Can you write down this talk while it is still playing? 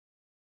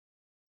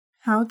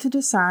How to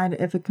decide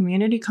if a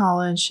community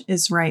college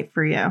is right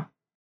for you.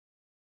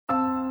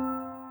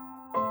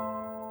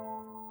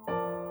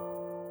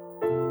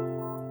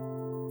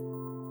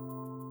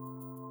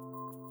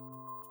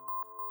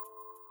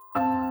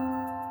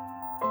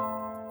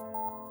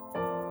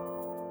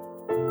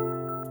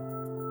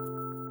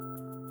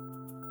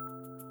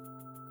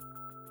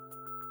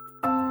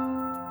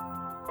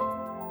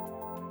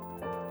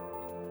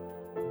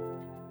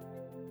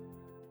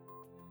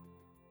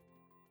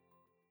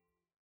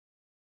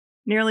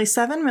 Nearly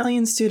 7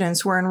 million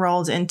students were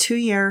enrolled in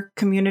two-year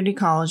community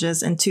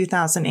colleges in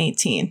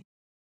 2018,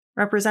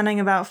 representing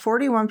about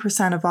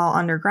 41% of all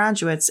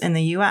undergraduates in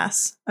the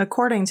U.S.,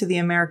 according to the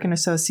American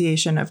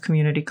Association of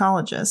Community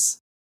Colleges.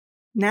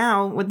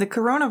 Now, with the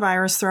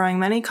coronavirus throwing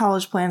many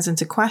college plans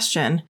into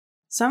question,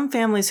 some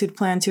families who'd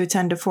planned to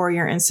attend a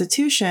four-year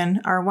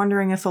institution are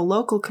wondering if a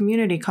local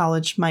community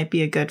college might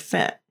be a good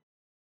fit.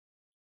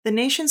 The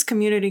nation's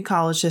community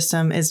college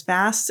system is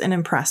vast and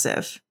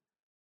impressive.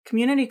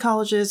 Community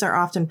colleges are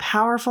often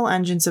powerful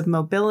engines of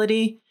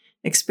mobility,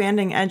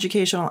 expanding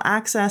educational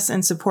access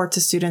and support to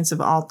students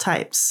of all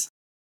types.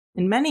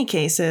 In many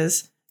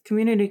cases,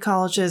 community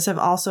colleges have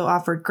also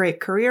offered great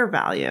career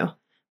value,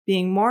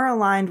 being more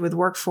aligned with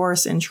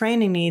workforce and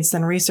training needs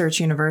than research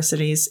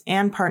universities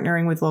and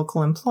partnering with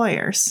local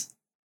employers.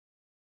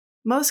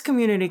 Most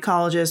community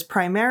colleges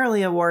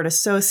primarily award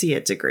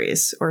associate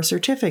degrees, or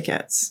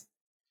certificates.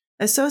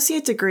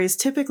 Associate degrees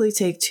typically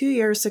take 2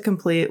 years to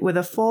complete with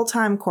a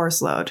full-time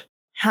course load,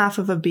 half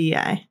of a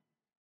BA.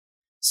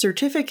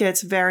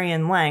 Certificates vary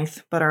in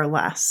length, but are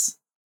less.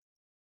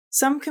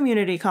 Some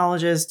community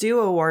colleges do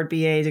award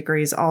BA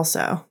degrees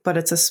also, but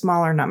it's a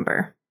smaller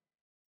number.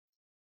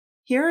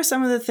 Here are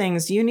some of the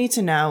things you need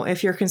to know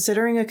if you're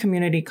considering a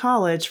community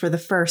college for the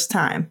first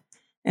time,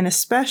 and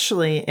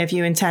especially if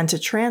you intend to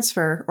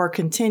transfer or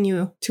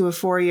continue to a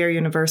four-year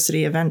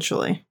university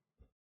eventually.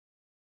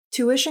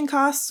 Tuition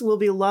costs will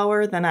be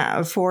lower than at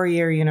a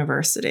four-year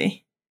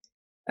university.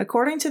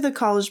 According to the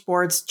College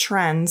Board's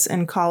trends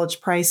in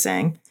college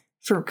pricing,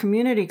 for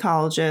community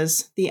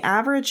colleges, the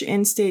average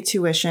in-state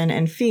tuition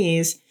and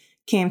fees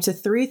came to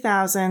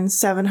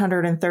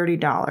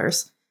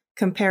 $3,730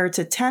 compared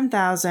to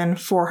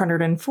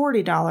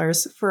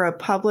 $10,440 for a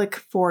public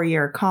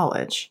four-year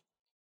college.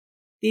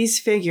 These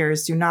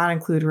figures do not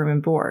include room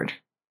and board.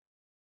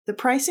 The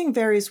pricing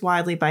varies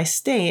widely by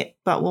state,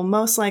 but will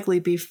most likely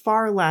be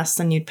far less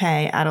than you'd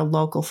pay at a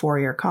local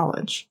four-year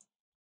college.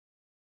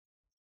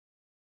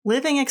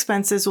 Living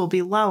expenses will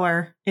be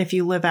lower if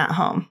you live at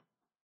home.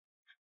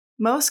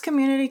 Most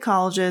community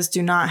colleges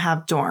do not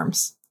have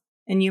dorms,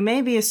 and you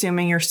may be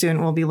assuming your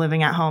student will be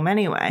living at home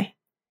anyway.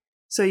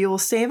 So you will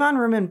save on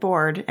room and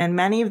board and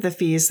many of the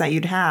fees that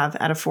you'd have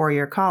at a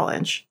four-year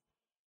college.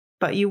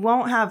 But you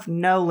won't have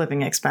no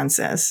living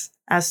expenses,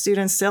 as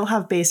students still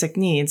have basic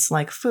needs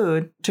like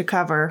food to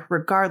cover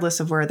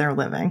regardless of where they're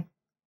living.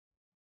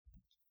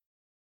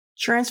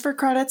 Transfer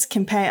credits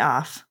can pay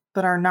off,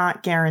 but are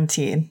not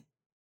guaranteed.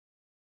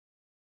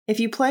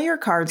 If you play your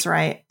cards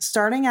right,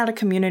 starting at a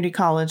community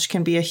college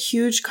can be a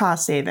huge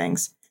cost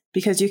savings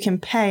because you can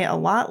pay a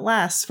lot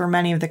less for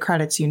many of the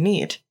credits you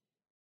need.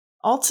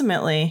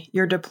 Ultimately,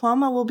 your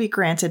diploma will be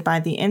granted by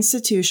the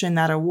institution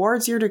that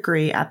awards your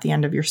degree at the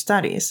end of your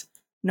studies,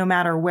 no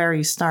matter where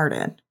you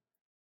started.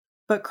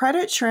 But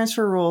credit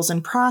transfer rules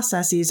and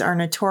processes are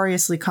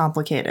notoriously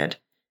complicated,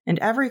 and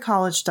every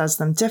college does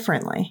them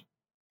differently.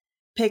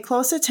 Pay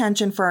close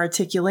attention for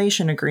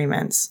articulation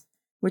agreements,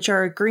 which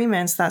are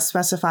agreements that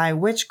specify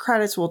which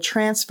credits will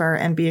transfer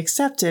and be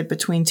accepted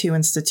between two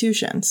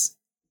institutions.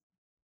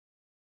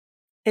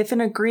 If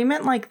an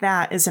agreement like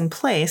that is in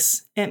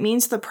place, it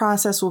means the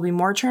process will be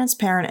more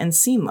transparent and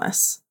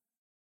seamless.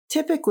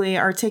 Typically,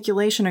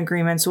 articulation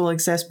agreements will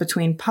exist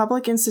between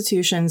public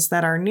institutions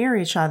that are near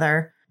each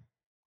other,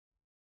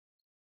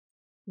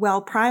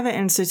 while private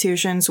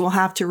institutions will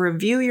have to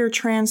review your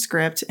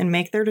transcript and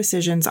make their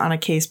decisions on a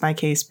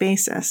case-by-case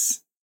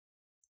basis.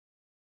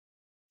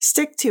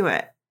 Stick to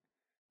it.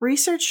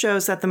 Research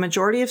shows that the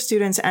majority of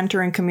students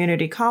entering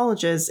community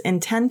colleges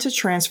intend to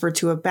transfer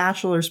to a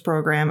bachelor's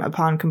program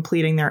upon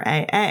completing their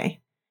AA,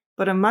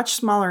 but a much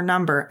smaller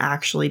number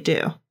actually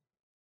do.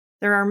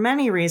 There are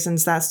many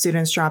reasons that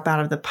students drop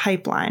out of the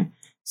pipeline,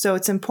 so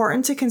it's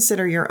important to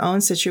consider your own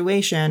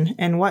situation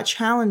and what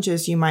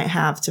challenges you might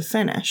have to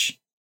finish.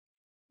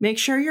 Make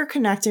sure you're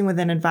connecting with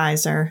an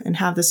advisor and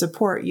have the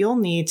support you'll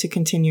need to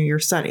continue your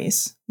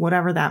studies,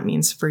 whatever that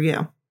means for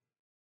you.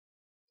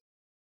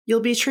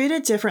 You'll be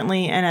treated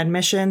differently in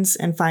admissions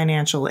and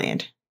financial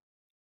aid.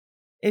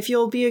 If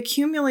you'll be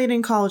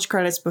accumulating college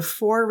credits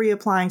before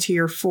reapplying to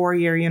your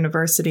four-year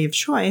university of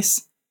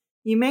choice,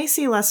 you may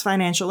see less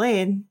financial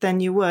aid than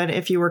you would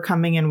if you were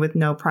coming in with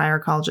no prior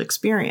college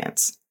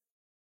experience.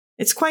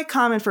 It's quite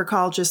common for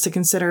colleges to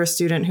consider a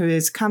student who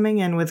is coming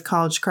in with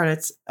college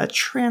credits a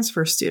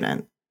transfer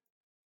student.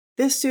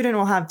 This student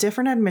will have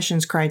different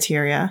admissions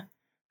criteria.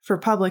 For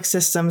public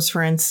systems,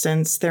 for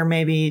instance, there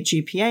may be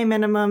GPA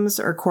minimums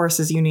or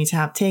courses you need to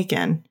have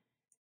taken.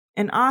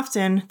 And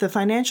often, the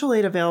financial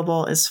aid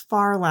available is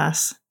far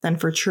less than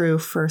for true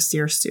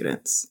first-year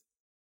students.